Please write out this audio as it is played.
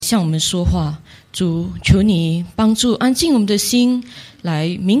向我们说话。主，求你帮助安静我们的心，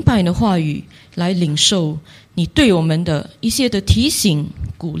来明白你的话语，来领受你对我们的一些的提醒、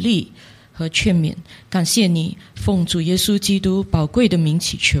鼓励和劝勉。感谢你，奉主耶稣基督宝贵的名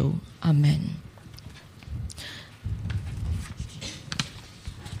祈求，阿们。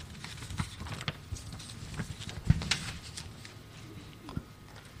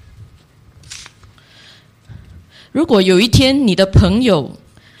如果有一天你的朋友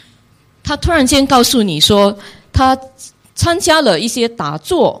他突然间告诉你说他参加了一些打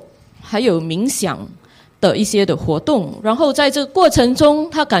坐还有冥想的一些的活动，然后在这个过程中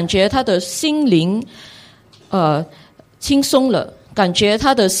他感觉他的心灵轻松了，感觉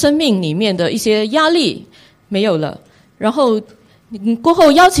他的生命里面的一些压力没有了，然后你过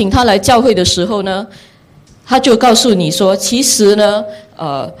后邀请他来教会的时候呢，他就告诉你说其实呢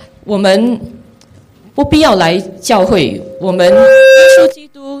我们不必要来教会，我们耶稣基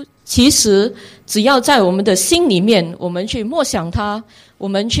督其实只要在我们的心里面，我们去默想他，我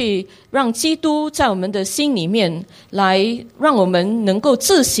们去让基督在我们的心里面，来让我们能够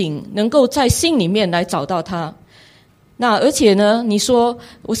自省，能够在心里面来找到他。那而且呢，你说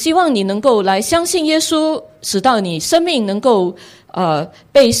我希望你能够来相信耶稣，使到你生命能够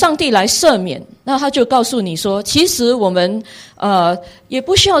被上帝来赦免。那他就告诉你说其实我们也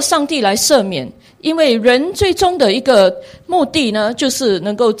不需要上帝来赦免，因为人最终的一个目的呢，就是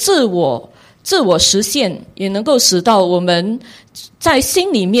能够自我实现，也能够使到我们在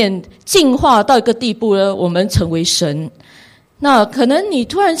心里面进化到一个地步呢，我们成为神。那可能你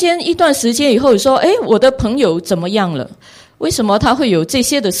突然间一段时间以后说我的朋友怎么样了，为什么他会有这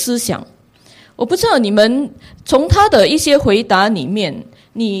些的思想？我不知道你们从他的一些回答里面，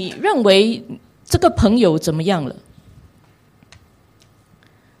你认为这个朋友怎么样了？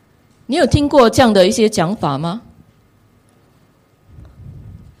你有听过这样的一些讲法吗？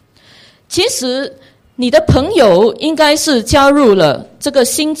其实你的朋友应该是加入了这个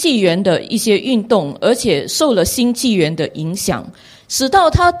新纪元的一些运动，而且受了新纪元的影响，使到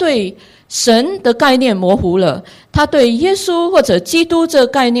他对神的概念模糊了，他对耶稣或者基督这个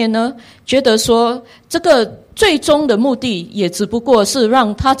概念呢，觉得说这个最终的目的也只不过是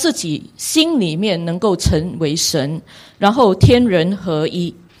让他自己心里面能够成为神，然后天人合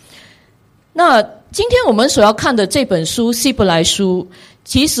一。那今天我们所要看的这本书希伯来书，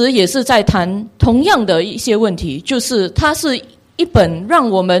其实也是在谈同样的一些问题，就是它是一本让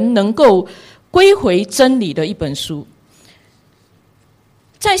我们能够归回真理的一本书。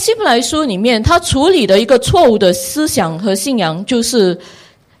在希伯来书里面，它处理的一个错误的思想和信仰，就是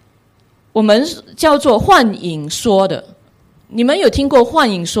我们叫做幻影说的。你们有听过幻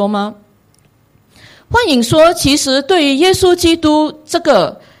影说吗？幻影说其实对于耶稣基督这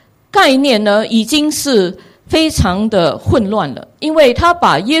个概念呢，已经是非常的混乱了，因为他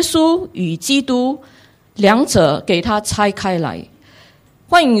把耶稣与基督两者给他拆开来。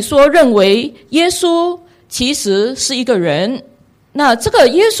幻影说认为耶稣其实是一个人，那这个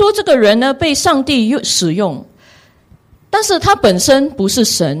耶稣这个人呢，被上帝使用，但是他本身不是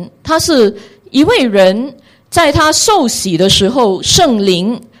神，他是一位人，在他受洗的时候，圣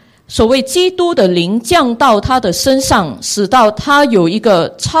灵所谓基督的灵降到他的身上，使到他有一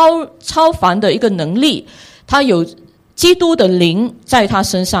个超凡的一个能力，他有基督的灵在他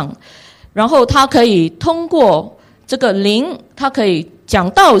身上，然后他可以通过这个灵，他可以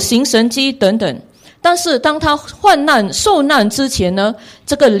讲道行神迹等等。但是当他患难受难之前呢，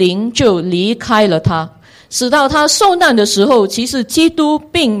这个灵就离开了他，使到他受难的时候，其实基督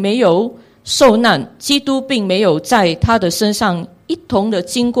并没有受难，基督并没有在他的身上一同的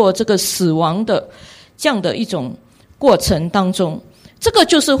经过这个死亡的这样的一种过程当中。这个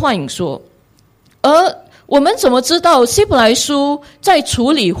就是幻影说。而我们怎么知道希伯来书在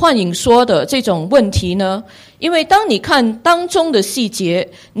处理幻影说的这种问题呢？因为当你看当中的细节，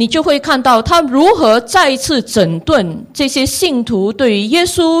你就会看到他如何再一次整顿这些信徒对于耶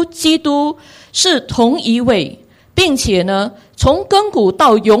稣基督是同一位，并且呢从亘古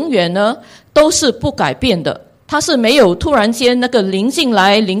到永远呢都是不改变的。他是没有突然间那个灵进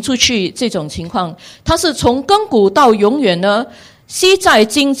来灵出去这种情况，他是从亘古到永远呢，昔在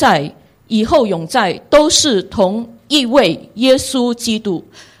今在以后永在，都是同一位耶稣基督。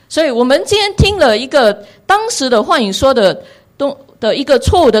所以我们今天听了一个当时的幻影说的一个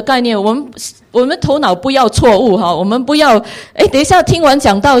错误的概念，我们头脑不要错误哈，我们不要等一下听完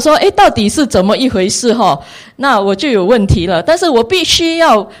讲道说到底是怎么一回事哈，那我就有问题了。但是我必须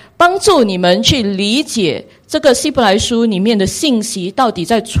要帮助你们去理解这个希伯来书里面的信息到底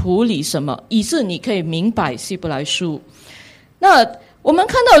在处理什么，以致你可以明白希伯来书。那我们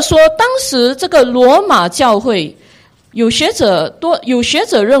看到说当时这个罗马教会有学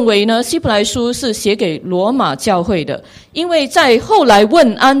者认为呢，希伯来书是写给罗马教会的，因为在后来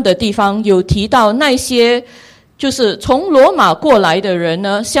问安的地方有提到那些就是从罗马过来的人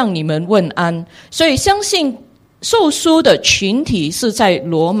呢，向你们问安，所以相信受书的群体是在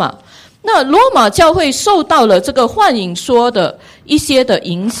罗马。那罗马教会受到了这个幻影说的一些的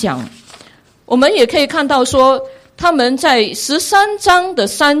影响，我们也可以看到说，他们在13章的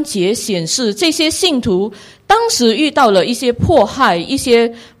3节显示，这些信徒当时遇到了一些迫害，一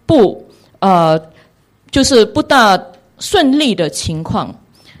些就是不大顺利的情况。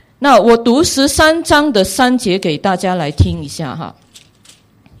那我读13章的3节给大家来听一下哈。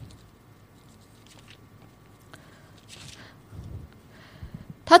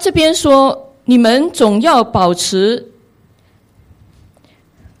他这边说，你们总要保持，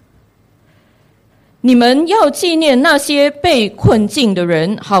你们要纪念那些被困境的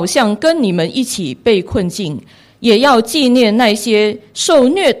人，好像跟你们一起被困境，也要纪念那些受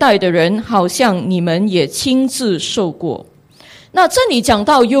虐待的人，好像你们也亲自受过。那这里讲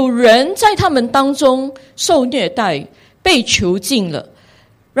到有人在他们当中受虐待，被囚禁了。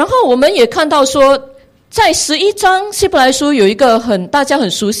然后我们也看到说，在11章希伯来书有一个大家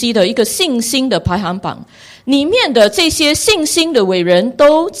很熟悉的一个信心的排行榜，里面的这些信心的伟人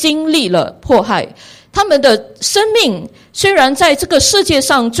都经历了迫害，他们的生命虽然在这个世界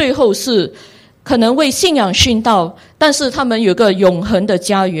上最后是可能为信仰殉道，但是他们有个永恒的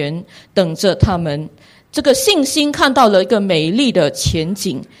家园等着他们，这个信心看到了一个美丽的前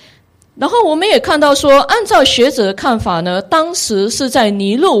景。然后我们也看到说，按照学者的看法呢，当时是在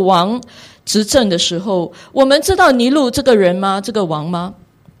尼禄王执政的时候。我们知道尼禄这个人吗？这个王吗？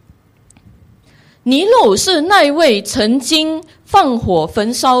尼禄是那一位曾经放火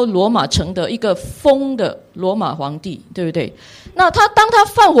焚烧罗马城的一个疯的罗马皇帝，对不对？那当他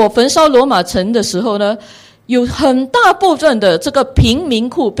放火焚烧罗马城的时候呢，有很大部分的这个贫民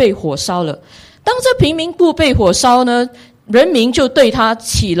窟被火烧了。当这贫民窟被火烧呢，人民就对他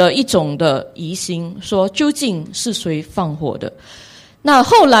起了一种的疑心，说究竟是谁放火的？那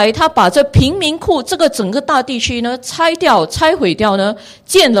后来他把这贫民窟这个整个大地区呢拆毁掉呢，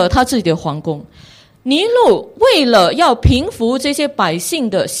建了他自己的皇宫。尼禄为了要平服这些百姓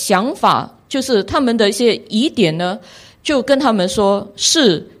的想法，就是他们的一些疑点呢，就跟他们说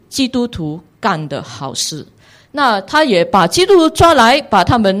是基督徒干的好事。那他也把基督徒抓来，把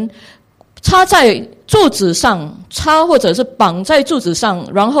他们插在柱子上，或者是绑在柱子上，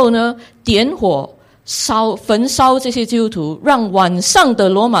然后呢点火焚烧这些基督徒，让晚上的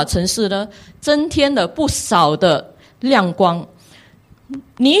罗马城市呢增添了不少的亮光。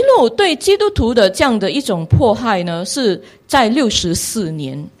尼禄对基督徒的这样的一种迫害呢，是在64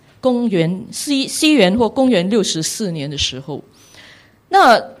年公元西元或公元64年的时候。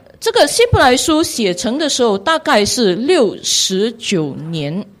那这个希伯来书写成的时候大概是69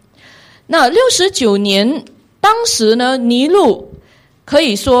年。那69年当时呢，尼禄可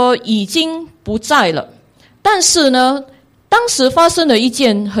以说已经不在了，但是呢当时发生了一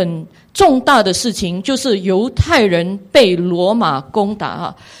件很重大的事情，就是犹太人被罗马攻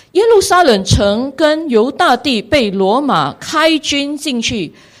打，耶路撒冷城跟犹大地被罗马开军进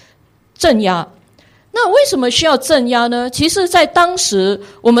去镇压。那为什么需要镇压呢？其实在当时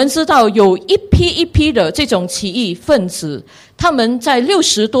我们知道有一批一批的这种起义分子，他们在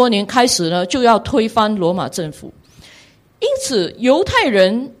60多年开始呢就要推翻罗马政府。因此犹太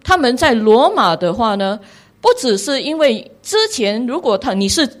人他们在罗马的话呢，不只是因为之前如果你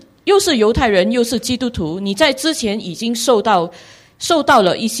又是犹太人又是基督徒，你在之前已经受到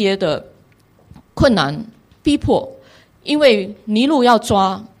了一些的困难逼迫，因为尼禄要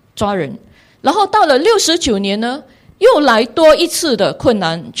抓人。然后到了69年呢，又来多一次的困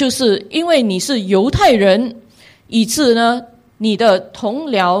难，就是因为你是犹太人，以致呢你的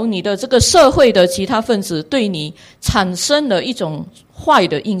同僚，你的这个社会的其他分子对你产生了一种坏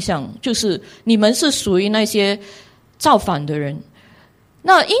的印象，就是你们是属于那些造反的人。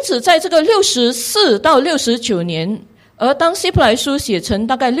那因此在这个64到69年，而当希伯来书写成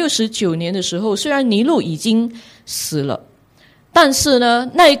大概69年的时候，虽然尼禄已经死了，但是呢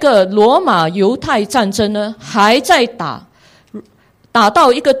那个罗马犹太战争呢还在打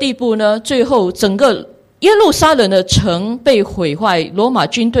到一个地步呢，最后整个耶路撒冷的城被毁坏，罗马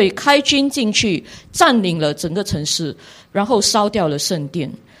军队开军进去占领了整个城市，然后烧掉了圣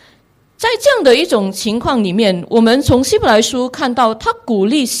殿。在这样的一种情况里面，我们从希伯来书看到他鼓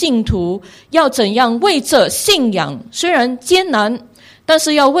励信徒要怎样为这信仰，虽然艰难，但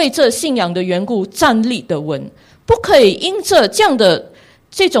是要为这信仰的缘故站立得稳，不可以因着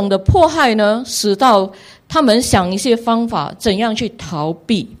这种的迫害呢，使到他们想一些方法怎样去逃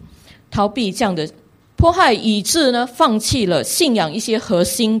避这样的迫害以致呢放弃了信仰一些核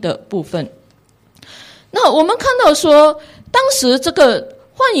心的部分。那我们看到说，当时这个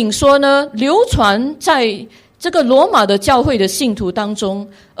幻影说呢，流传在这个罗马的教会的信徒当中，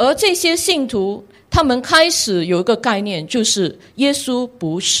而这些信徒他们开始有一个概念，就是耶稣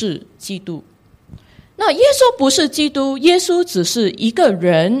不是基督。那耶稣不是基督，耶稣只是一个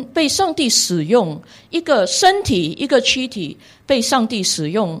人被上帝使用，一个身体，一个躯体被上帝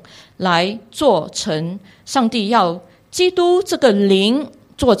使用来做成上帝要基督这个灵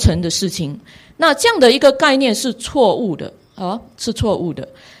做成的事情。那这样的一个概念是错误的是错误的。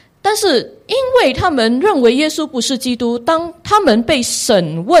但是因为他们认为耶稣不是基督，当他们被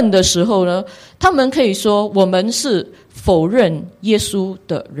审问的时候呢，他们可以说我们是否认耶稣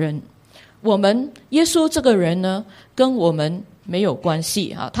的人，我们耶稣这个人呢跟我们没有关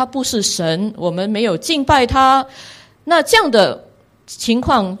系他不是神，我们没有敬拜他。那这样的情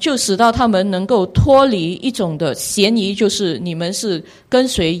况就使到他们能够脱离一种的嫌疑，就是你们是跟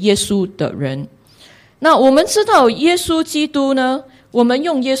随耶稣的人。那我们知道耶稣基督呢，我们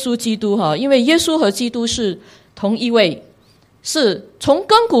用耶稣基督因为耶稣和基督是同一位，是从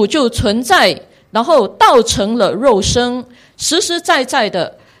亘古就存在，然后道成了肉身，实实在在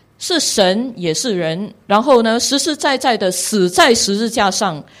的是神也是人，然后呢实实在在的死在十字架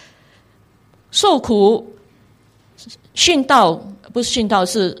上，受苦不是殉道，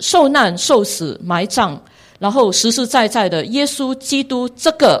是受难受死埋葬，然后实实在在的耶稣基督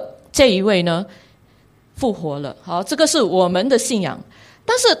这一位呢复活了。好，这个是我们的信仰。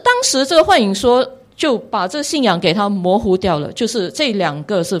但是当时这个幻影说就把这个信仰给它模糊掉了，就是这两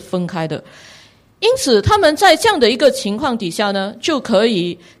个是分开的。因此他们在这样的一个情况底下呢，就可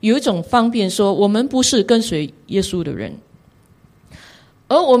以有一种方便说我们不是跟随耶稣的人。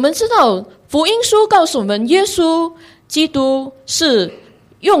而我们知道福音书告诉我们，耶稣基督是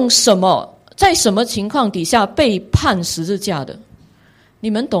用什么，在什么情况底下被判十字架的，你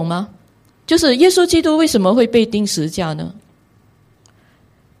们懂吗？就是耶稣基督为什么会被钉十字架呢？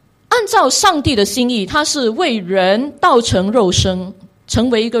按照上帝的心意，他是为人道成肉身，成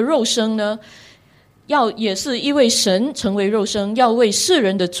为一个肉身呢，也是因为神成为肉身，要为世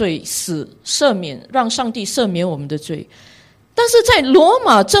人的罪死赦免，让上帝赦免我们的罪。但是在罗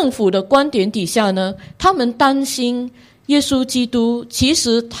马政府的观点底下呢，他们担心耶稣基督其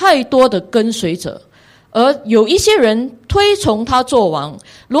实太多的跟随者，而有一些人推崇他做王，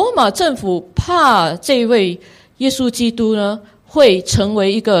罗马政府怕这位耶稣基督呢会成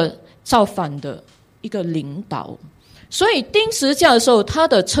为一个造反的一个领导，所以钉十字架的时候，他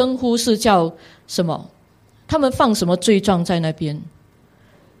的称呼是叫什么？他们放什么罪状在那边？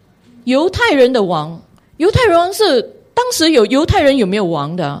犹太人的王。犹太人王是当时有犹太人有没有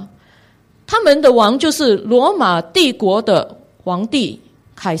王的他们的王就是罗马帝国的皇帝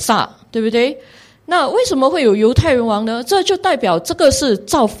凯撒，对不对？那为什么会有犹太人王呢？这就代表这个是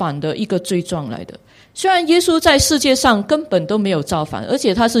造反的一个罪状来的。虽然耶稣在世界上根本都没有造反，而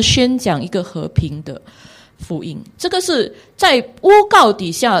且他是宣讲一个和平的福音，这个是在诬告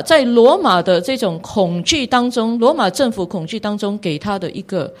底下，在罗马的这种恐惧当中，罗马政府恐惧当中给他的一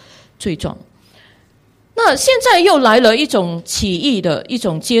个罪状。那现在又来了一种起义的一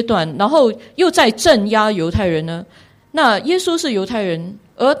种阶段，然后又在镇压犹太人呢。那耶稣是犹太人，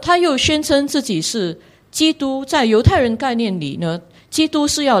而他又宣称自己是基督，在犹太人概念里呢，基督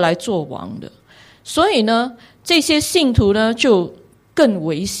是要来做王的。所以呢，这些信徒呢就更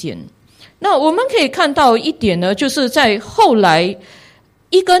危险。那我们可以看到一点呢，就是在后来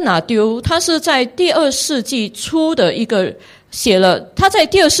伊戈拿丢，他是在第2世纪初的一个他在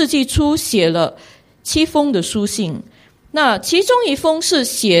第2世纪初写了7封的书信。那其中一封是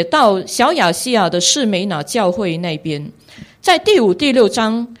写到小亚细亚的士美拿教会那边，在第5、第6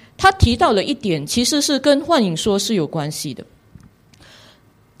章他提到了一点，其实是跟幻影说是有关系的。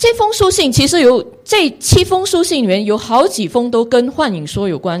这封书信其实这7封书信里面有好几封都跟幻影说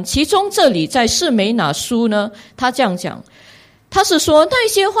有关，其中这里在士美拿书呢，他这样讲，他是说那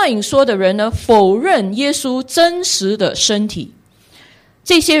些幻影说的人呢，否认耶稣真实的身体，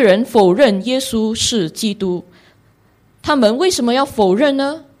这些人否认耶稣是基督。他们为什么要否认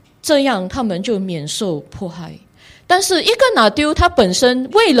呢？这样他们就免受迫害。但是伊戈拿丢他本身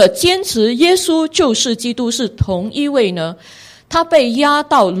为了坚持耶稣就是基督是同一位呢，他被押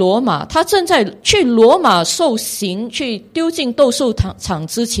到罗马，他正在去罗马受刑，去丢进斗兽场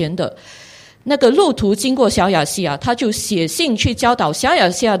之前的那个路途经过小亚细亚，他就写信去教导小亚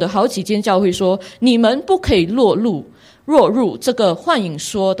细亚的好几间教会说，你们不可以落入这个幻影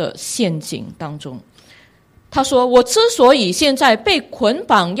说的陷阱当中。他说，我之所以现在被捆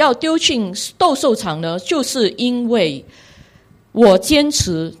绑要丢进斗兽场呢，就是因为我坚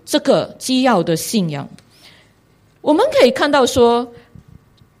持这个基要的信仰。我们可以看到说，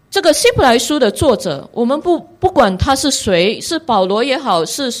这个希伯来书的作者，我们不管他是谁，是保罗也好，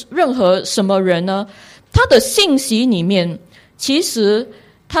是任何什么人呢，他的信息里面，其实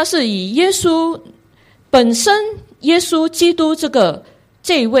他是以耶稣本身，耶稣基督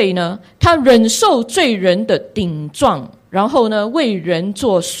这位呢，他忍受罪人的顶撞，然后呢为人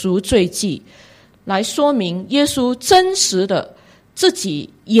做赎罪祭，来说明耶稣真实的自己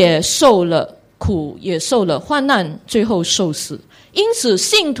也受了苦，也受了患难，最后受死。因此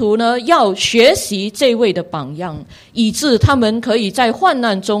信徒呢要学习这位的榜样，以致他们可以在患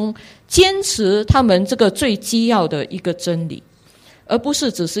难中坚持他们这个最基要的一个真理，而不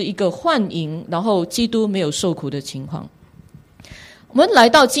是只是一个幻影，然后基督没有受苦的情况。我们来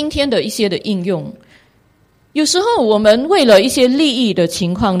到今天的一些的应用，有时候我们为了一些利益的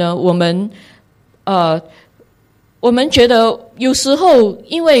情况呢，我们觉得有时候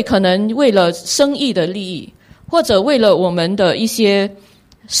因为可能为了生意的利益，或者为了我们的一些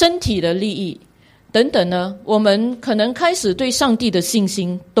身体的利益等等呢，我们可能开始对上帝的信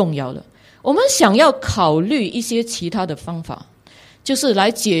心动摇了。我们想要考虑一些其他的方法，就是来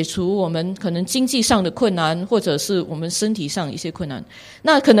解除我们可能经济上的困难，或者是我们身体上一些困难。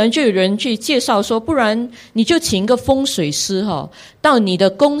那可能就有人去介绍说，不然你就请一个风水师到你的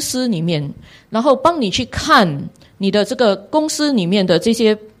公司里面，然后帮你去看你的这个公司里面的这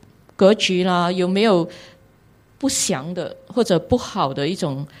些格局啦，有没有不祥的或者不好的一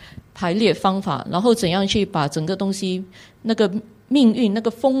种排列方法，然后怎样去把整个东西那个命运那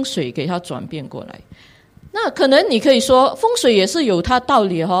个风水给它转变过来。那可能你可以说风水也是有它道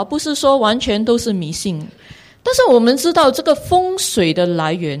理不是说完全都是迷信，但是我们知道这个风水的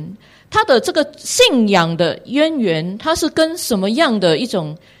来源，它的这个信仰的渊源，它是跟什么样的一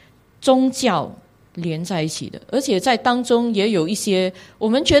种宗教连在一起的，而且在当中也有一些我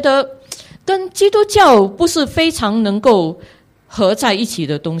们觉得跟基督教不是非常能够合在一起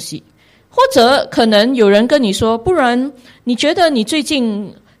的东西。或者可能有人跟你说，不然你觉得你最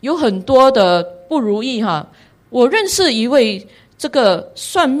近有很多的不如意我认识一位这个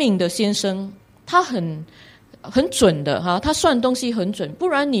算命的先生，他很准的他算东西很准，不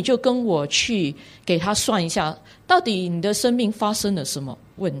然你就跟我去给他算一下，到底你的生命发生了什么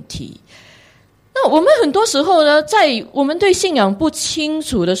问题。那我们很多时候呢，在我们对信仰不清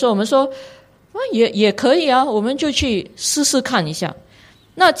楚的时候，我们说也可以我们就去试试看一下。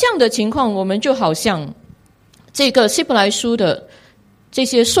那这样的情况，我们就好像这个希伯来书的这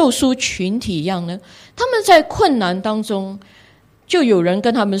些受书群体一样呢，他们在困难当中，就有人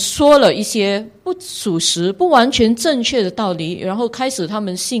跟他们说了一些不属实、不完全正确的道理，然后开始他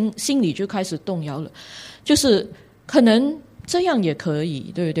们心里就开始动摇了，就是可能这样也可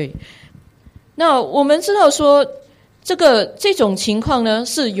以，对不对？那我们知道说，这种情况呢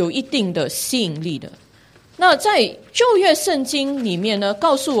是有一定的吸引力的。那在旧约圣经里面呢，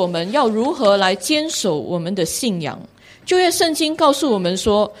告诉我们要如何来坚守我们的信仰。旧约圣经告诉我们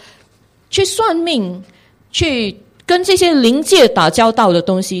说，去算命，去跟这些灵界打交道的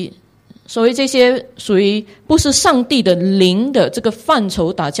东西，所谓这些属于不是上帝的灵的这个范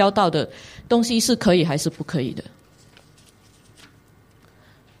畴打交道的东西，是可以还是不可以的？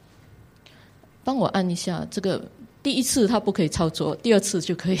帮我按一下这个，第一次它不可以操作，第二次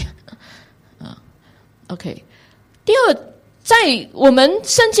就可以OK。 第二，在我们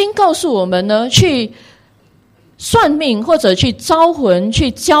圣经告诉我们呢，去算命或者去招魂、去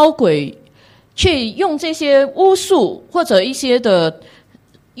交鬼、去用这些巫术或者一些的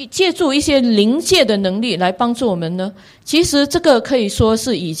借助一些灵界的能力来帮助我们呢，其实这个可以说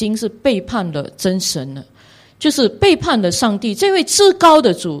是已经是背叛了真神了，就是背叛了上帝这位至高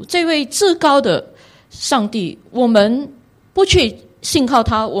的主，这位至高的上帝。我们不去信靠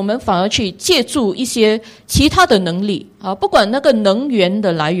他，我们反而去借助一些其他的能力不管那个能源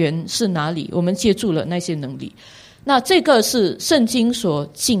的来源是哪里，我们借助了那些能力。那这个是圣经所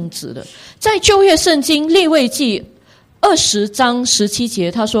禁止的。在旧约圣经利未记20章17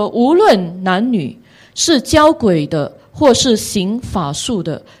节，他说，无论男女，是交鬼的或是行法术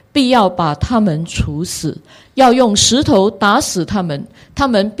的，必要把他们处死，要用石头打死他们，他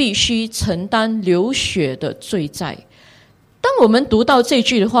们必须承担流血的罪债。当我们读到这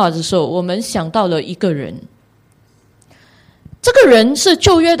句话的时候，我们想到了一个人，这个人是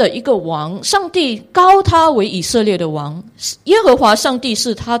旧约的一个王，上帝膏他为以色列的王，耶和华上帝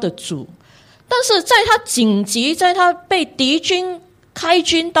是他的主。但是在他紧急，在他被敌军开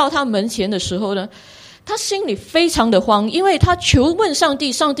军到他门前的时候呢，他心里非常的慌，因为他求问上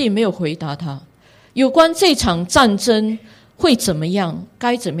帝，上帝没有回答他有关这场战争会怎么样，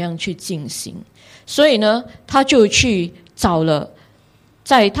该怎么样去进行。所以呢，他就去找了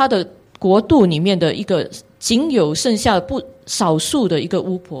在他的国度里面的一个仅有剩下不少数的一个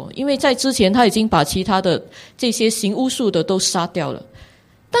巫婆，因为在之前他已经把其他的这些行巫术的都杀掉了，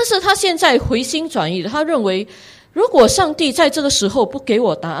但是他现在回心转意了，他认为如果上帝在这个时候不给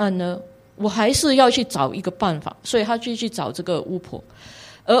我答案呢，我还是要去找一个办法，所以他就去找这个巫婆。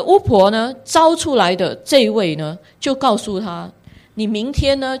而巫婆呢招出来的这一位呢，就告诉他，你明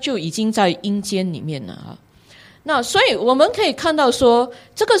天呢就已经在阴间里面了啊。那所以我们可以看到说，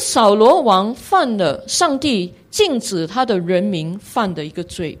这个扫罗王犯了上帝禁止他的人民犯的一个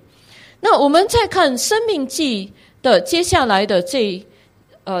罪。那我们再看申命记的接下来的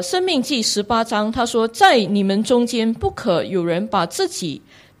申命记18章，他说，在你们中间不可有人把自己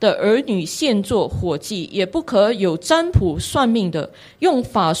的儿女献作火祭，也不可有占卜算命的，用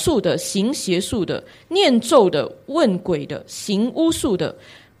法术的，行邪术的，念咒的，问鬼的，行巫术的，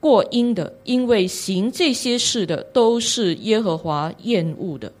过阴的，因为行这些事的都是耶和华厌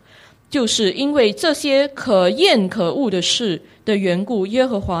恶的。就是因为这些可厌可恶的事的缘故，耶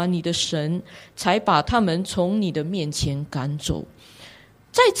和华你的神才把他们从你的面前赶走。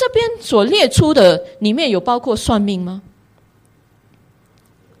在这边所列出的里面有包括算命吗？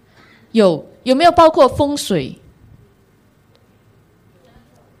有没有包括风水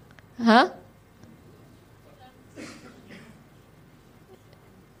啊？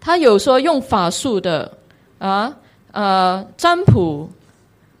他有说用法术的占卜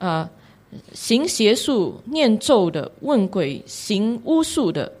行邪术，念咒的，问鬼，行巫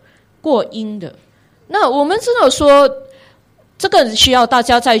术的，过阴的。那我们知道说，这个需要大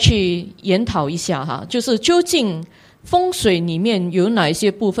家再去研讨一下哈，就是究竟风水里面有哪一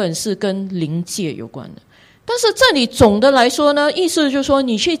些部分是跟灵界有关的。但是这里总的来说呢，意思就是说，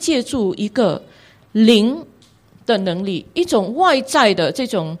你去借助一个灵的能力，一种外在的这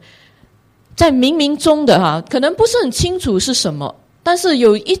种在冥冥中的可能不是很清楚是什么，但是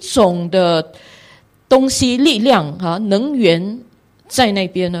有一种的东西力量能源在那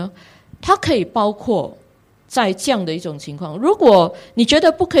边呢，它可以包括在这样的一种情况。如果你觉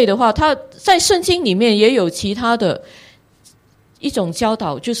得不可以的话，它在圣经里面也有其他的一种教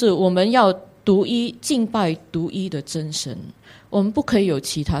导，就是我们要独一敬拜独一的真神，我们不可以有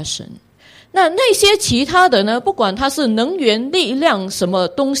其他神。那些其他的呢，不管它是能源力量什么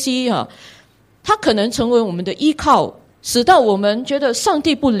东西它可能成为我们的依靠，使到我们觉得上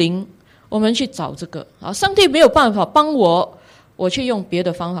帝不灵，我们去找这个上帝没有办法帮我去用别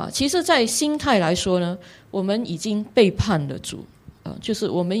的方法。其实在心态来说呢，我们已经背叛了主就是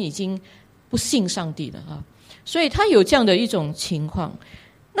我们已经不信上帝了所以他有这样的一种情况。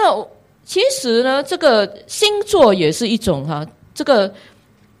那其实呢，这个星座也是一种这个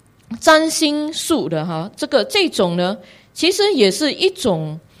占星术的这种呢，其实也是一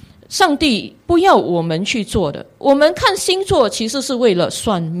种上帝不要我们去做的。我们看星座其实是为了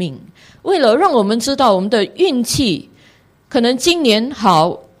算命，为了让我们知道我们的运气可能今年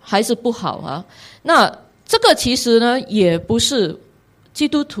好还是不好那这个其实呢，也不是基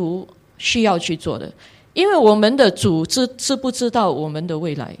督徒需要去做的，因为我们的主知不知道我们的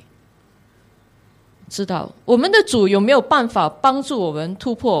未来？知道。我们的主有没有办法帮助我们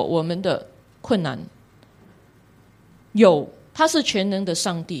突破我们的困难？有，他是全能的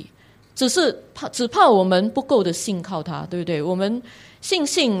上帝，只怕我们不够的信靠他，对不对？我们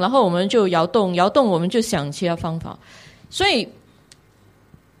信，然后我们就摇动，我们就想其他方法。所以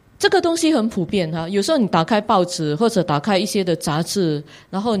这个东西很普遍有时候你打开报纸或者打开一些的杂志，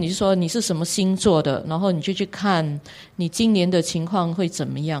然后你就说你是什么星座的，然后你就去看你今年的情况会怎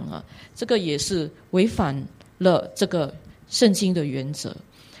么样这个也是违反了这个圣经的原则。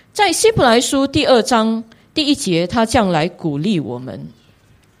在希伯来书第2章第1节，他这样来鼓励我们，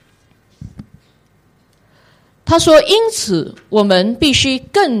他说，因此我们必须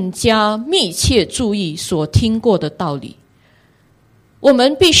更加密切注意所听过的道理。我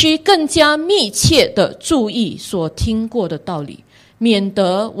们必须更加密切的注意所听过的道理，免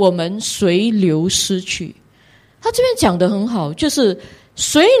得我们随流失去。他这边讲得很好，就是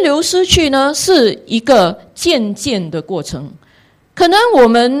随流失去呢，是一个渐渐的过程。可能我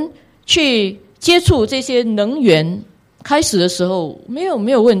们去接触这些能源，开始的时候没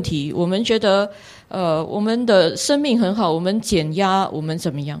有问题，我们觉得我们的生命很好，我们减压，我们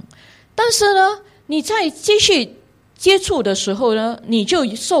怎么样？但是呢，你再继续接触的时候呢，你就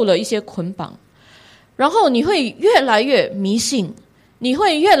受了一些捆绑，然后你会越来越迷信，你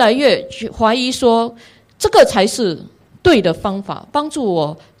会越来越怀疑说这个才是对的方法，帮助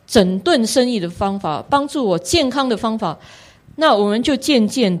我整顿生意的方法，帮助我健康的方法。那我们就渐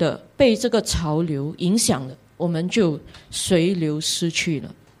渐的被这个潮流影响了，我们就随流失去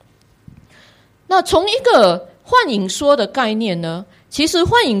了。那从一个幻影说的概念呢，其实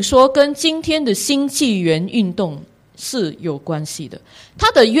幻影说跟今天的新纪元运动是有关系的，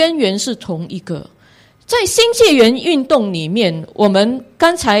它的渊源是同一个。在新纪元运动里面，我们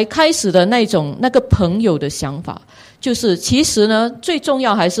刚才开始的那个朋友的想法，就是其实呢，最重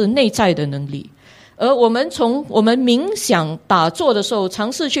要还是内在的能力。而我们从我们冥想打坐的时候，尝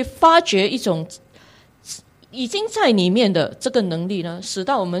试去发掘一种已经在里面的这个能力呢，使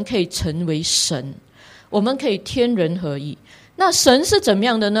到我们可以成为神，我们可以天人合一。那神是怎么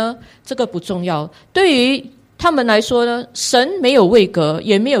样的呢？这个不重要，对于他们来说呢，神没有位格，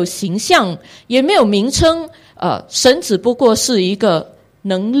也没有形象，也没有名称，神只不过是一个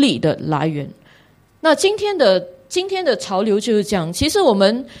能力的来源。那今天的潮流就是这样，其实我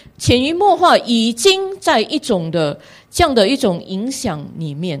们潜移默化已经在这样的一种影响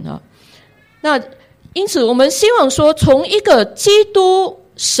里面啊。那因此我们希望说，从一个基督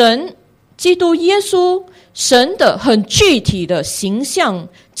耶稣神的很具体的形象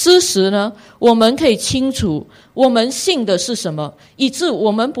知识呢，我们可以清楚我们信的是什么，以致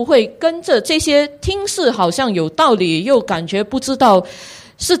我们不会跟着这些听似好像有道理又感觉不知道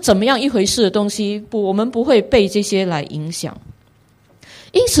是怎么样一回事的东西，我们不会被这些来影响。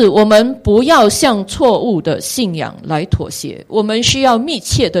因此我们不要向错误的信仰来妥协，我们需要密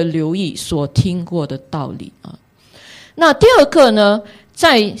切的留意所听过的道理啊。那第二个呢，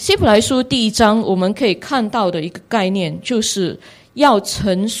在希伯来书第1章我们可以看到的一个概念，就是要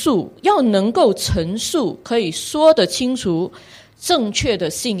能够陈述，可以说得清楚正确的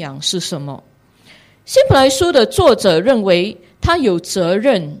信仰是什么。希伯来书的作者认为他有责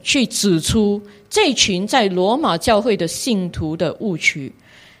任去指出这群在罗马教会的信徒的误区。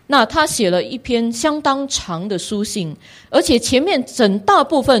那他写了一篇相当长的书信，而且前面整大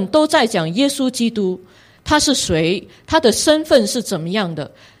部分都在讲耶稣基督，他是谁，他的身份是怎么样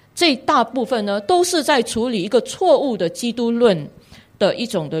的，这大部分呢都是在处理一个错误的基督论的一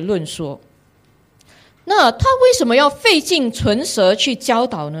种的论说。那他为什么要费尽唇舌去教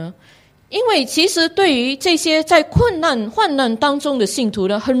导呢？因为其实对于这些在困难患难当中的信徒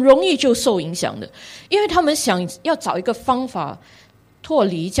呢，很容易就受影响的，因为他们想要找一个方法脱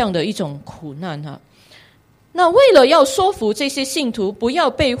离这样的一种苦难啊。那为了要说服这些信徒不要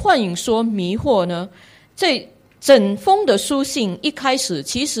被幻影说迷惑呢，这整封的书信一开始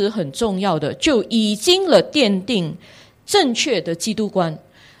其实很重要的，就已经奠定正确的基督观。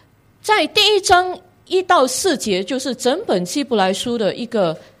在第1章1到4节，就是整本希伯来书的一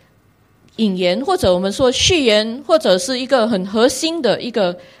个引言，或者我们说序言，或者是一个很核心的一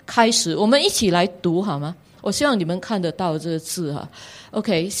个开始，我们一起来读好吗？我希望你们看得到这个字哈。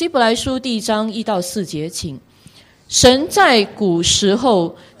OK， 希伯来书第1章1到4节，请。神在古时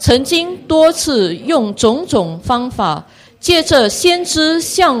候曾经多次用种种方法，借着先知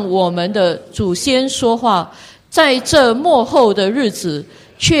向我们的祖先说话，在这末后的日子，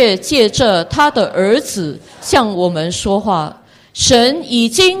却借着他的儿子向我们说话。神已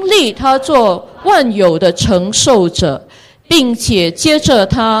经立他做万有的承受者，并且接着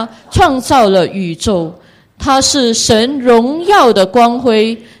他创造了宇宙。他是神荣耀的光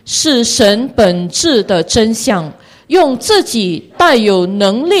辉，是神本质的真相，用自己带有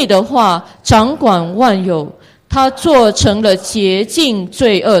能力的话掌管万有。他做成了洁净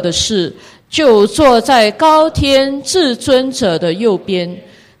罪恶的事，就坐在高天至尊者的右边。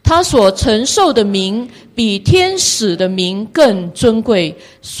他所承受的名比天使的名更尊贵，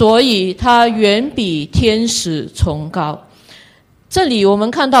所以他远比天使崇高。这里我们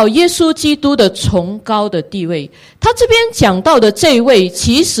看到耶稣基督的崇高的地位，他这边讲到的这一位，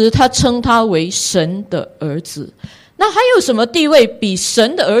其实他称他为神的儿子。那还有什么地位比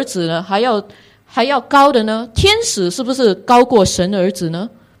神的儿子呢还要高的呢？天使是不是高过神的儿子呢？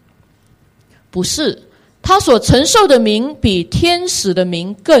不是，他所承受的名比天使的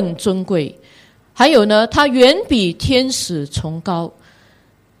名更尊贵。还有呢，他远比天使崇高。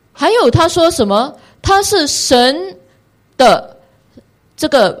还有他说什么？他是神的这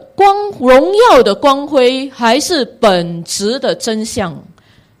个荣耀的光辉，还是本质的真相。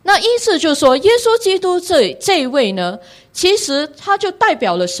那意思就是说，耶稣基督这一位呢，其实他就代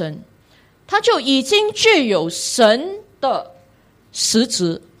表了神，他就已经具有神的实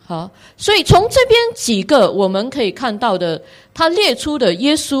质。好，所以从这边几个我们可以看到的，他列出的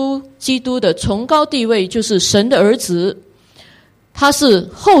耶稣基督的崇高地位，就是神的儿子，他是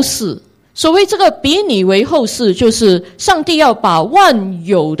后世。所谓这个比拟为后世，就是上帝要把万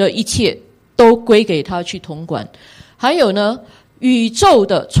有的一切都归给他去统管。还有呢，宇宙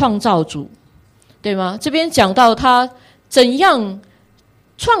的创造主，对吗？这边讲到他怎样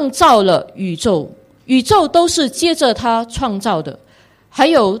创造了宇宙，宇宙都是接着他创造的。还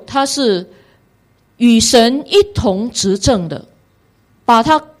有他是与神一同执政的，把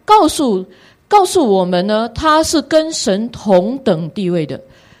他告诉我们呢，他是跟神同等地位的，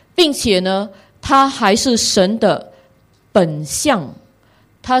并且呢，他还是神的本相，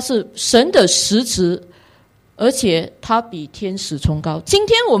他是神的实质，而且他比天使崇高。今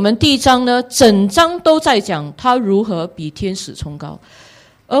天我们第一章呢，整章都在讲他如何比天使崇高。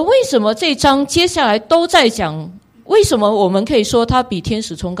而为什么这一章接下来都在讲为什么我们可以说他比天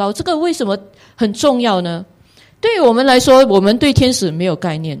使崇高？这个为什么很重要呢？对于我们来说，我们对天使没有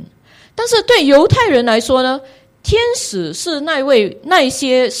概念，但是对犹太人来说呢，天使是那一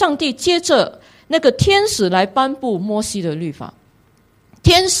些上帝接着那个天使来颁布摩西的律法。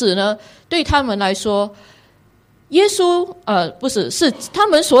天使呢，对他们来说，耶稣是他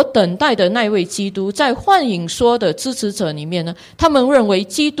们所等待的那位基督。在幻影说的支持者里面呢，他们认为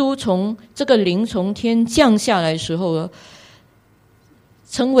基督从这个灵从天降下来的时候呢，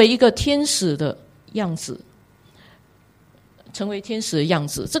成为一个天使的样子，成为天使的样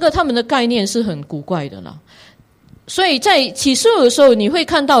子，这个他们的概念是很古怪的啦。所以在启示录的时候，你会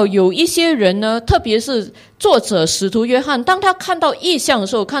看到有一些人呢，特别是作者使徒约翰，当他看到异象的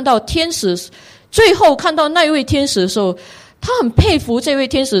时候，看到天使，最后看到那位天使的时候，他很佩服这位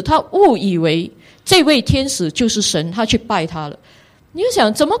天使，他误以为这位天使就是神，他去拜他了。你就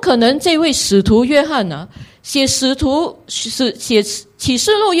想，怎么可能这位使徒约翰呢，写启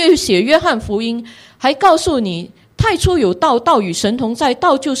示录又写约翰福音，还告诉你太初有道，道与神同在，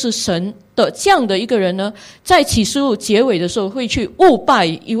道就是神的这样的一个人呢，在启示录结尾的时候会去误拜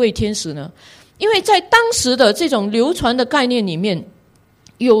一位天使呢？因为在当时的这种流传的概念里面，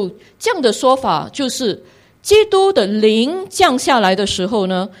有这样的说法，就是基督的灵降下来的时候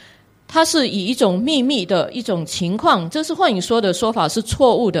呢，它是以一种秘密的一种情况，这是幻影说的说法是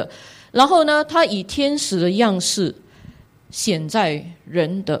错误的。然后呢，他以天使的样式显在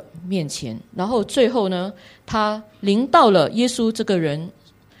人的面前，然后最后呢，他临到了耶稣这个人，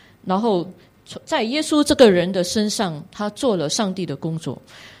然后在耶稣这个人的身上，他做了上帝的工作。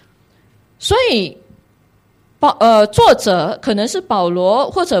所以作者可能是保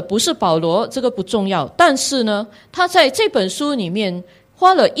罗或者不是保罗，这个不重要，但是呢，他在这本书里面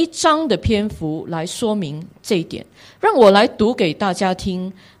花了1章的篇幅来说明这一点。让我来读给大家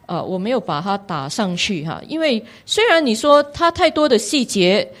听，我没有把它打上去哈，因为虽然你说它太多的细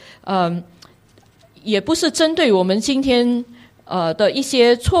节，也不是针对我们今天的一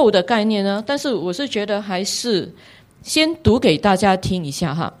些错误的概念呢，但是我是觉得还是先读给大家听一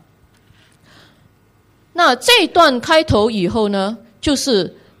下哈。那这一段开头以后呢，就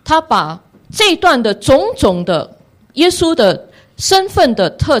是他把这一段的种种的耶稣的身份的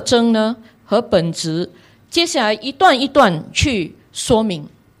特征呢和本质，接下来一段一段去说明。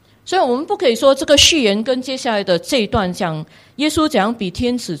所以我们不可以说这个序言跟接下来的这一段讲耶稣怎样比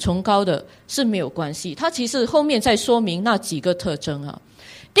天使崇高的是没有关系，他其实后面在说明那几个特征啊。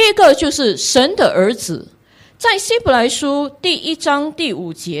第一个就是神的儿子，在希伯来书第1章第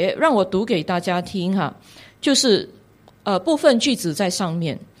5节，让我读给大家听哈，就是部分句子在上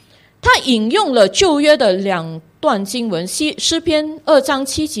面，他引用了旧约的2段经文，诗篇2章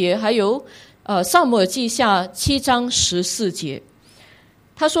7节，还有撒母耳记下7章14节。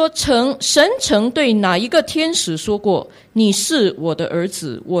他说神曾对哪一个天使说过，你是我的儿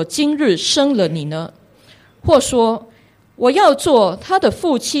子，我今日生了你呢？或说我要做他的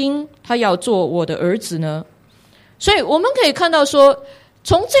父亲，他要做我的儿子呢？所以我们可以看到说，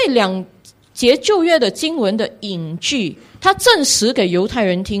从这2节旧约的经文的引句，他证实给犹太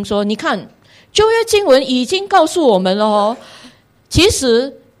人听说，你看旧约经文已经告诉我们了哦，其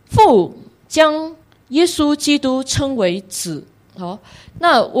实父将耶稣基督称为子。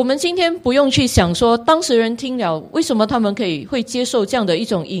那我们今天不用去想说当时人听了为什么他们会接受这样的一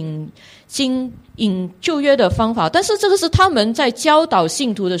种引旧约的方法，但是这个是他们在教导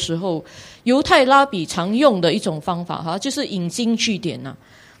信徒的时候犹太拉比常用的一种方法，就是引经据典啊。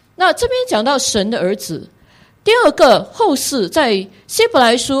那这边讲到神的儿子，第二个后世在希伯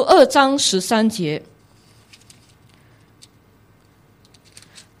来书2章13节，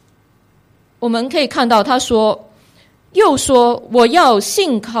我们可以看到他说，又说我要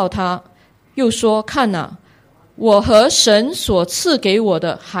信靠他，又说看啊，我和神所赐给我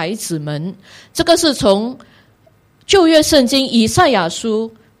的孩子们。这个是从旧约圣经以赛亚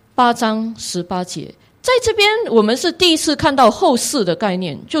书8章18节。在这边我们是第一次看到后世的概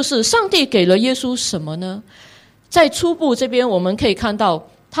念，就是上帝给了耶稣什么呢？在初步这边我们可以看到，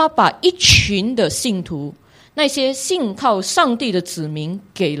他把一群的信徒，那些信靠上帝的子民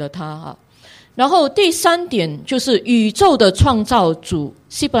给了他。然后第3点就是宇宙的创造主，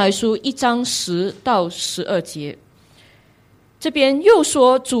希伯来书1章10到12节。这边又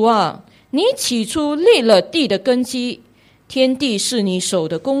说，主啊，你起初立了地的根基，天地是你手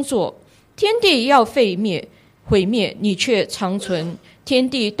的工作，天地要毁灭，你却长存，天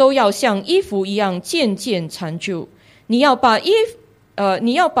地都要像衣服一样渐渐残旧。你要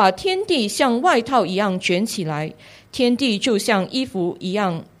把天地像外套一样卷起来，天地就像衣服一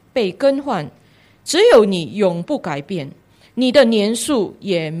样被更换。只有你永不改变，你的年数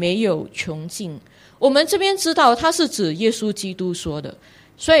也没有穷尽。我们这边知道，它是指耶稣基督说的，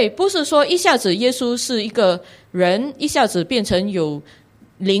所以不是说一下子耶稣是一个人，一下子变成有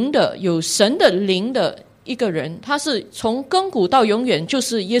灵的、有神的灵的一个人，他是从亘古到永远就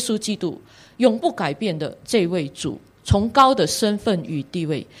是耶稣基督，永不改变的这位主，崇高的身份与地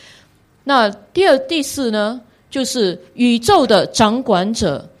位。那第四呢，就是宇宙的掌管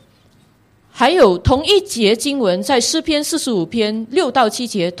者。还有同一节经文在诗篇45篇6到7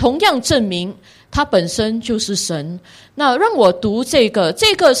节，同样证明他本身就是神。那让我读这个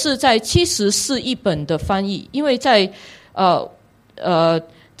是在74译本的翻译，因为在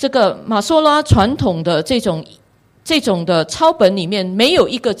这个马索拉传统的这种的抄本里面，没有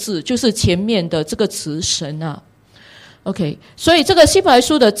一个字就是前面的这个词神啊。OK， 所以这个希伯来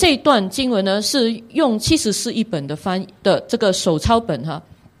书的这段经文呢，是用74译本的翻译的这个手抄本哈。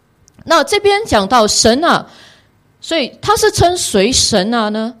那这边讲到神啊，所以他是称谁神啊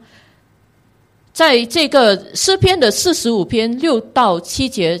呢？在这个诗篇的45篇6到7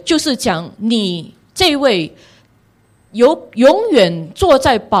节，就是讲你这位永远坐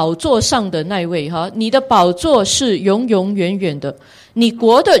在宝座上的那位哈，你的宝座是永永远远的，你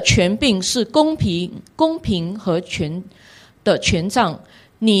国的权柄是公平和权杖，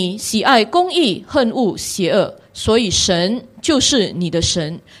你喜爱公义，恨恶邪恶，所以神就是你的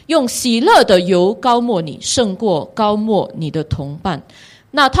神，用喜乐的油膏抹你，胜过膏抹你的同伴。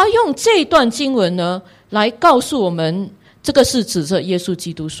那他用这段经文呢，来告诉我们，这个是指着耶稣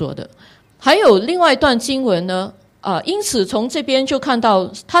基督说的。还有另外一段经文呢，因此从这边就看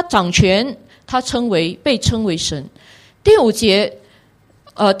到他掌权，他被称为神。第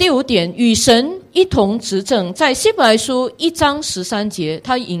五点，与神一同执政，在希伯来书1章13节，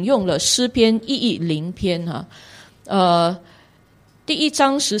他引用了诗篇110篇第1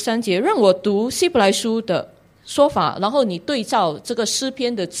章13节，让我读希伯来书的说法，然后你对照这个诗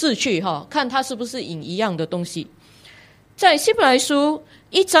篇的字句看他是不是引一样的东西。在希伯来书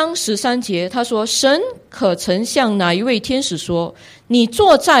1章13节，他说：神可曾向哪一位天使说，你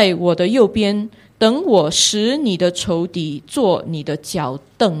坐在我的右边，等我使你的仇敌做你的脚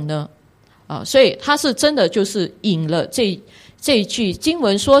凳呢？所以他是真的就是引了这句经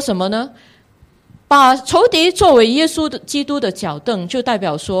文，说什么呢？把仇敌作为耶稣基督的脚凳，就代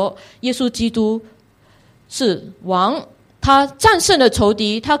表说耶稣基督是王，他战胜了仇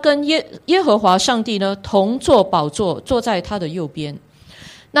敌，他跟耶和华上帝呢同坐宝座，坐在他的右边。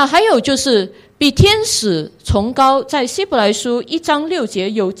那还有就是比天使崇高，在希伯来书1章6节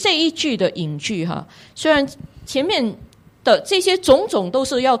有这一句的引句虽然前面的这些种种都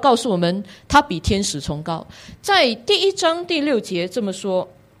是要告诉我们他比天使崇高。在第1章第6节这么说：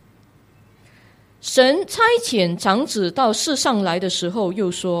神差遣长子到世上来的时候，又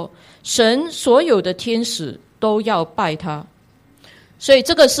说神所有的天使都要拜他。所以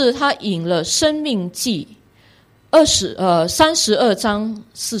这个是他引了申命记32章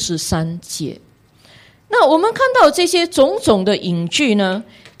43节。那我们看到这些种种的引句呢，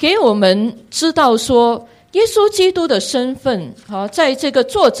给我们知道说耶稣基督的身份在这个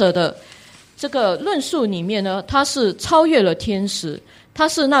作者的这个论述里面呢，他是超越了天使，他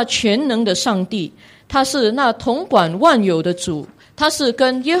是那全能的上帝，他是那统管万有的主，他是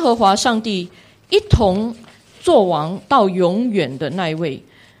跟耶和华上帝一同作王到永远的那一位。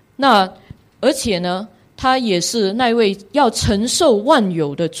那而且呢，他也是那位要承受万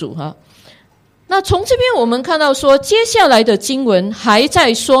有的主那从这边我们看到说，接下来的经文还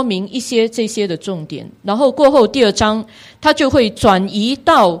在说明一些这些的重点，然后过后第2章他就会转移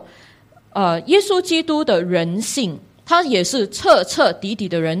到耶稣基督的人性，他也是彻彻底底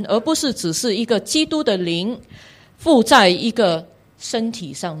的人，而不是只是一个基督的灵附在一个身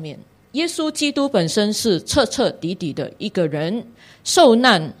体上面。耶稣基督本身是彻彻底底的一个人，受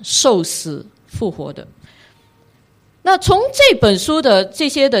难受死复活的。那从这本书的这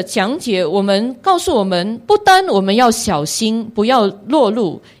些的讲解，我们告诉我们，不单我们要小心不要落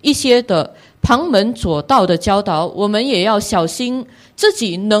入一些的旁门左道的教导，我们也要小心自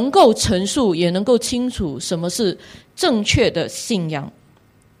己能够陈述，也能够清楚什么是正确的信仰。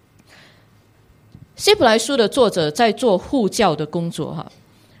希伯来书的作者在做护教的工作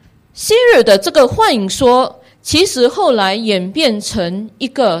昔日的这个幻影说，其实后来演变成一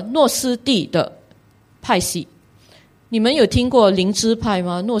个诺斯底的派系。你们有听过灵知派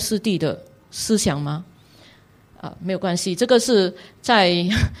吗？诺斯底的思想吗？没有关系，这个是在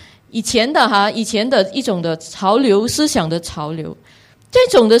以前的一种的潮流思想的潮流。这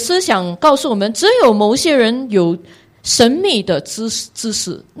种的思想告诉我们，只有某些人有神秘的知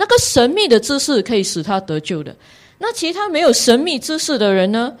识，那个神秘的知识可以使他得救的。那其他没有神秘知识的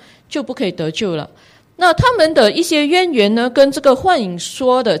人呢，就不可以得救了。那他们的一些渊源呢，跟这个幻影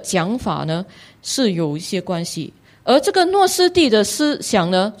说的讲法呢，是有一些关系。而这个诺斯底的思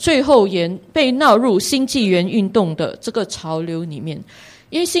想呢，最后也被纳入新纪元运动的这个潮流里面。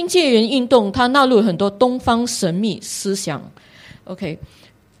因为新纪元运动它纳入很多东方神秘思想。OK，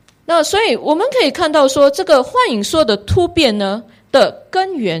 那所以我们可以看到说，这个幻影说的突变呢的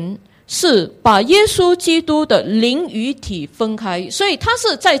根源是把耶稣基督的灵与体分开，所以他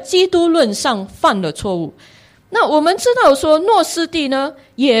是在基督论上犯了错误。那我们知道说，诺斯底呢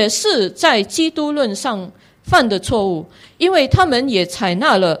也是在基督论上犯的错误，因为他们也采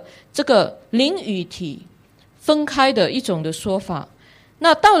纳了这个灵与体分开的一种的说法。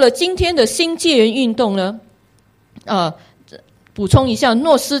那到了今天的新纪元运动呢，补充一下，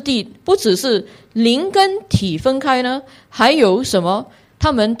诺斯底不只是灵跟体分开呢，还有什么？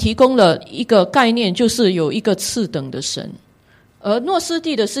他们提供了一个概念，就是有一个次等的神。而诺斯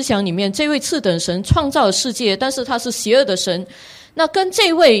底的思想里面，这位次等神创造了世界，但是他是邪恶的神。那跟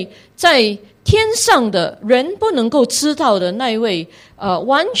这位在天上的人不能够知道的那一位，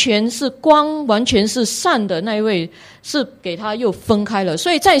完全是光，完全是善的那一位，是给他又分开了。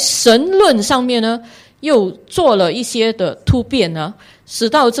所以在神论上面呢，又做了一些的突变呢，使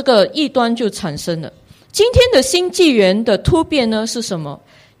到这个异端就产生了。今天的新纪元的突变呢是什么？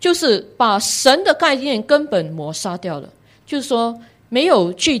就是把神的概念根本抹杀掉了。就是说，没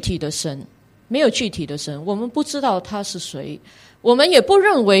有具体的神，没有具体的神，我们不知道他是谁，我们也不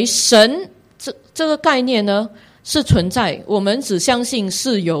认为神这个概念呢是存在，我们只相信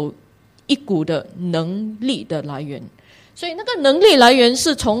是有一股的能力的来源。所以那个能力来源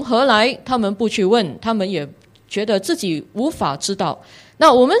是从何来，他们不去问，他们也觉得自己无法知道。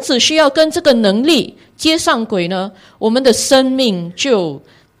那我们只需要跟这个能力接上轨呢，我们的生命就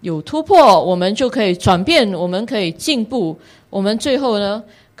有突破，我们就可以转变，我们可以进步，我们最后呢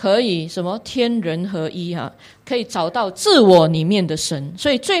可以什么天人合一可以找到自我里面的神。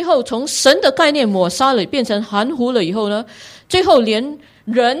所以最后从神的概念抹杀了，变成含糊了以后呢，最后连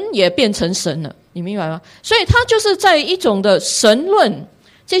人也变成神了，你明白吗？所以他就是在一种的神论，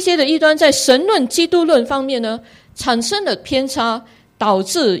这些的异端在神论基督论方面呢产生了偏差，导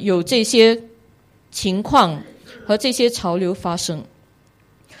致有这些情况和这些潮流发生。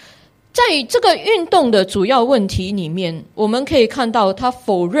在这个运动的主要问题里面，我们可以看到他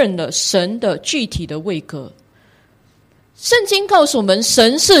否认了神的具体的位格。圣经告诉我们，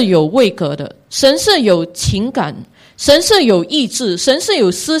神是有位格的，神是有情感，神是有意志，神是有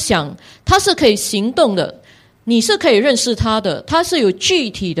思想，他是可以行动的，你是可以认识他的，他是有具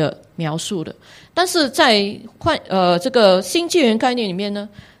体的描述的。但是在这个新纪元概念里面呢，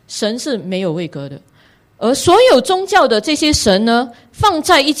神是没有位格的。而所有宗教的这些神呢，放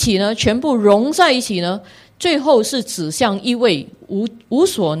在一起呢，全部融在一起呢，最后是指向一位无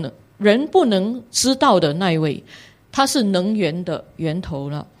所人不能知道的那一位，他是能源的源头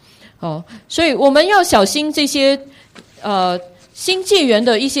了。所以我们要小心这些新纪元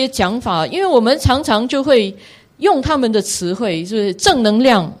的一些讲法，因为我们常常就会用他们的词汇，是不是正能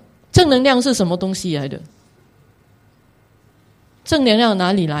量？正能量是什么东西来的？正能量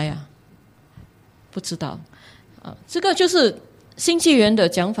哪里来啊？不知道这个就是新纪元的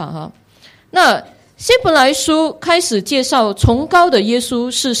讲法那希伯来书开始介绍崇高的耶稣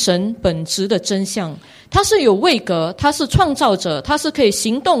是神本质的真相，他是有位格，他是创造者，他是可以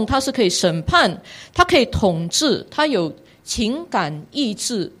行动，他是可以审判，他可以统治，他有情感意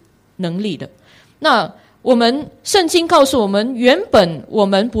志能力的。那我们圣经告诉我们，原本我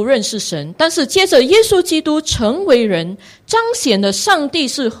们不认识神，但是接着耶稣基督成为人，彰显了上帝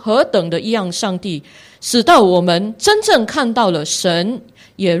是何等的一样上帝，使到我们真正看到了神，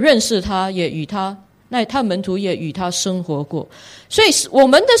也认识他，也与他，那他门徒也与他生活过。所以我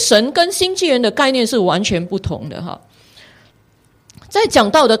们的神跟新纪元的概念是完全不同的在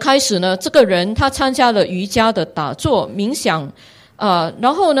讲道的开始呢，这个人他参加了瑜伽的打坐冥想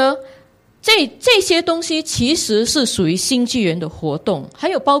然后呢这些东西其实是属于新纪元的活动，还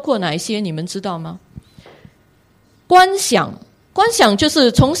有包括哪一些你们知道吗？观想就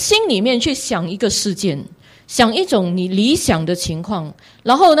是从心里面去想一个事件，想一种你理想的情况，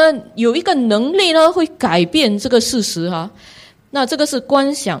然后呢有一个能力呢会改变这个事实那这个是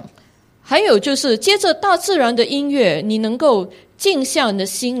观想。还有就是接着大自然的音乐，你能够静下你的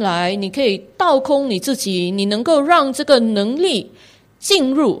心来，你可以倒空你自己，你能够让这个能力进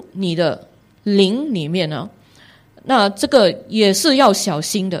入你的灵里面呢，那这个也是要小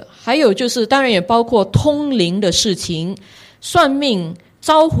心的。还有就是当然也包括通灵的事情，算命、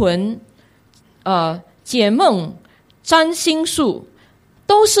招魂、解梦、占星术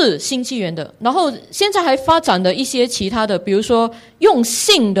都是新纪元的。然后现在还发展了一些其他的，比如说用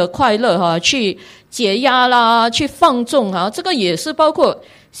性的快乐去解压啦，去放纵这个也是包括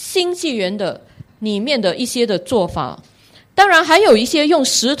新纪元的里面的一些的做法。当然还有一些用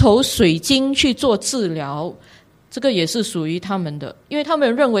石头、水晶去做治疗，这个也是属于他们的，因为他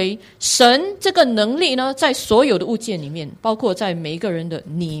们认为神这个能力呢，在所有的物件里面，包括在每一个人的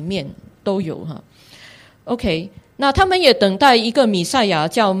里面都有OK， 那他们也等待一个弥赛亚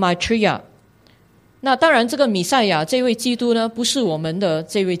叫马特亚。那当然这个弥赛亚这位基督呢，不是我们的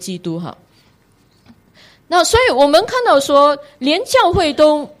这位基督那所以我们看到说，连教会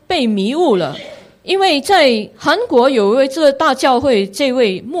都被迷雾了。因为在韩国有一位这个大教会这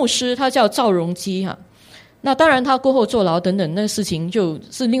位牧师，他叫赵荣基那当然他过后坐牢等等那事情就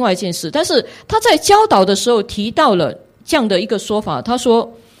是另外一件事，但是他在教导的时候提到了这样的一个说法，他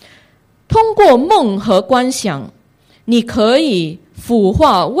说通过梦和观想，你可以腐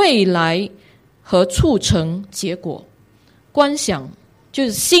化未来和促成结果。观想就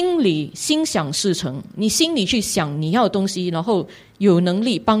是心里心想事成，你心里去想你要的东西，然后有能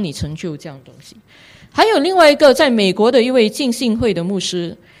力帮你成就这样的东西。还有另外一个在美国的一位浸信会的牧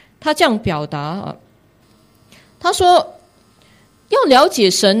师，他这样表达他说要了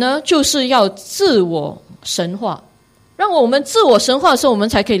解神呢，就是要自我神化，让我们自我神化的时候，我们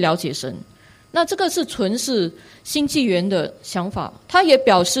才可以了解神。那这个是纯是新纪元的想法。他也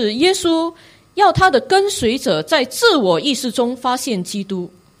表示耶稣要他的跟随者在自我意识中发现基督，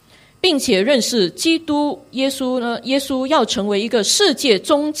并且认识基督耶稣呢，耶稣要成为一个世界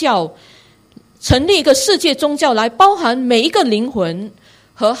宗教，成立一个世界宗教来包含每一个灵魂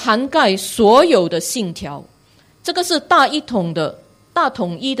和涵盖所有的信条。这个是大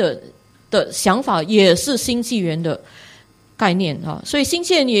统一的想法，也是新纪元的概念所以新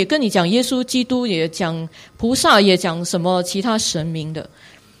纪元也跟你讲耶稣基督，也讲菩萨，也讲什么其他神明的。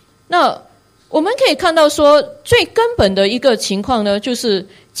那我们可以看到说，最根本的一个情况呢，就是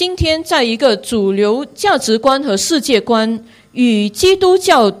今天在一个主流价值观和世界观与基督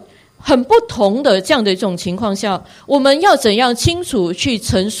教很不同的这样的一种情况下，我们要怎样清楚去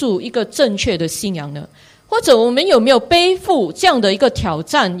陈述一个正确的信仰呢？或者我们有没有背负这样的一个挑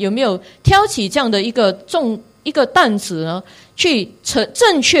战，有没有挑起这样的一个担子呢？去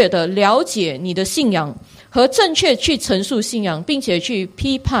正确的了解你的信仰，和正确去陈述信仰，并且去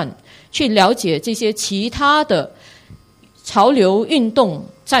批判，去了解这些其他的潮流运动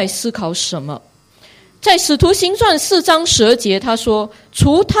在思考什么。在使徒行传4章12节他说，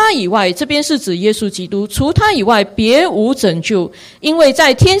除他以外，这边是指耶稣基督，除他以外别无拯救，因为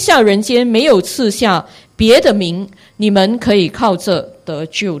在天下人间没有赐下别的名，你们可以靠这得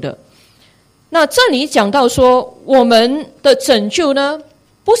救的。那这里讲到说，我们的拯救呢，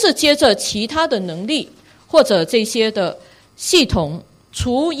不是接着其他的能力或者这些的系统，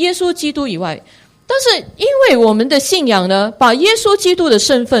除耶稣基督以外。但是因为我们的信仰呢，把耶稣基督的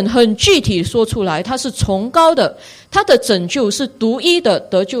身份很具体说出来，他是崇高的，他的拯救是独一的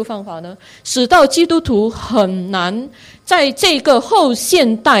得救方法呢，使到基督徒很难在这个后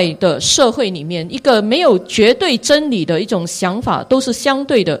现代的社会里面，一个没有绝对真理的一种想法，都是相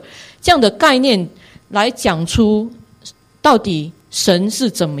对的这样的概念来讲出到底神是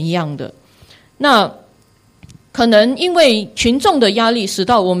怎么样的。那可能因为群众的压力，使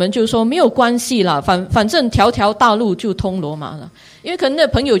到我们就说没有关系啦，反正条条大路就通罗马了。因为可能那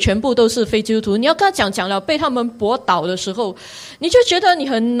朋友全部都是非基督徒，你要跟他讲了，被他们驳倒的时候，你就觉得你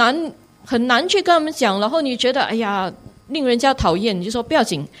很难去跟他们讲，然后你觉得哎呀令人家讨厌，你就说不要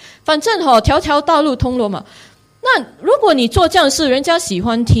紧，反正条条大路通罗马。那如果你做这样的事，人家喜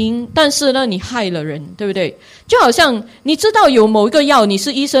欢听，但是呢你害了人，对不对？就好像你知道有某一个药，你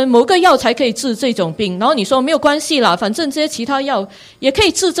是医生，某个药才可以治这种病，然后你说没有关系啦，反正这些其他药也可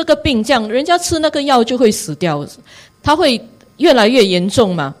以治这个病，这样人家吃那个药就会死掉，它会越来越严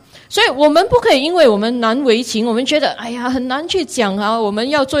重嘛。所以我们不可以因为我们难为情，我们觉得哎呀很难去讲我们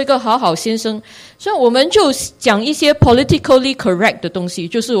要做一个好先生，所以我们就讲一些 politically correct 的东西，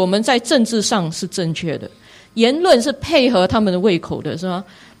就是我们在政治上是正确的，言论是配合他们的胃口的，是吗？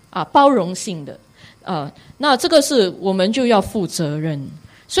包容性的那这个是我们就要负责任。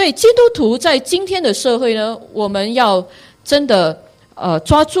所以基督徒在今天的社会呢，我们要真的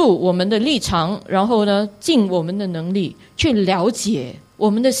抓住我们的立场，然后呢尽我们的能力去了解我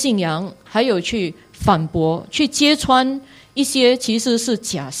们的信仰，还有去反驳，去揭穿一些其实是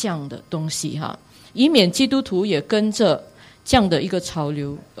假象的东西哈，以免基督徒也跟着这样的一个潮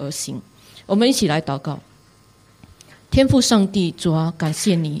流而行。我们一起来祷告。天父上帝，主啊，感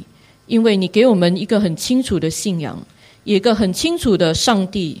谢你，因为你给我们一个很清楚的信仰，有一个很清楚的上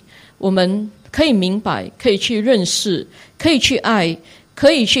帝，我们可以明白，可以去认识，可以去爱，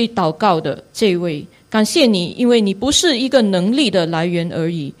可以去祷告的这位。感谢你，因为你不是一个能力的来源而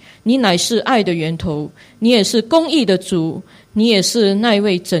已，你乃是爱的源头，你也是公义的主，你也是那一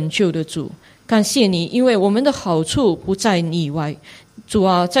位拯救的主。感谢你，因为我们的好处不在你以外。主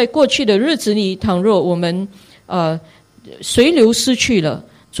啊，在过去的日子里，倘若我们随流失去了，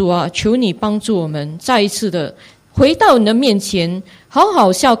主啊，求你帮助我们再一次的回到你的面前，好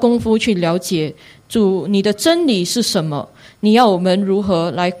好下功夫去了解主你的真理是什么，你要我们如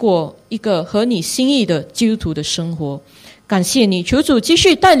何来过一个合你心意的基督徒的生活。感谢你，求主继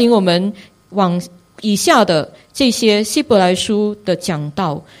续带领我们往以下的这些希伯来书的讲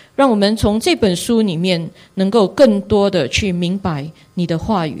道，让我们从这本书里面能够更多的去明白你的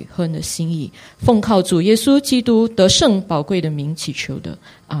话语和你的心意。奉靠主耶稣基督得胜宝贵的名祈求的，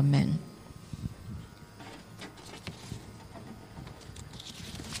阿们。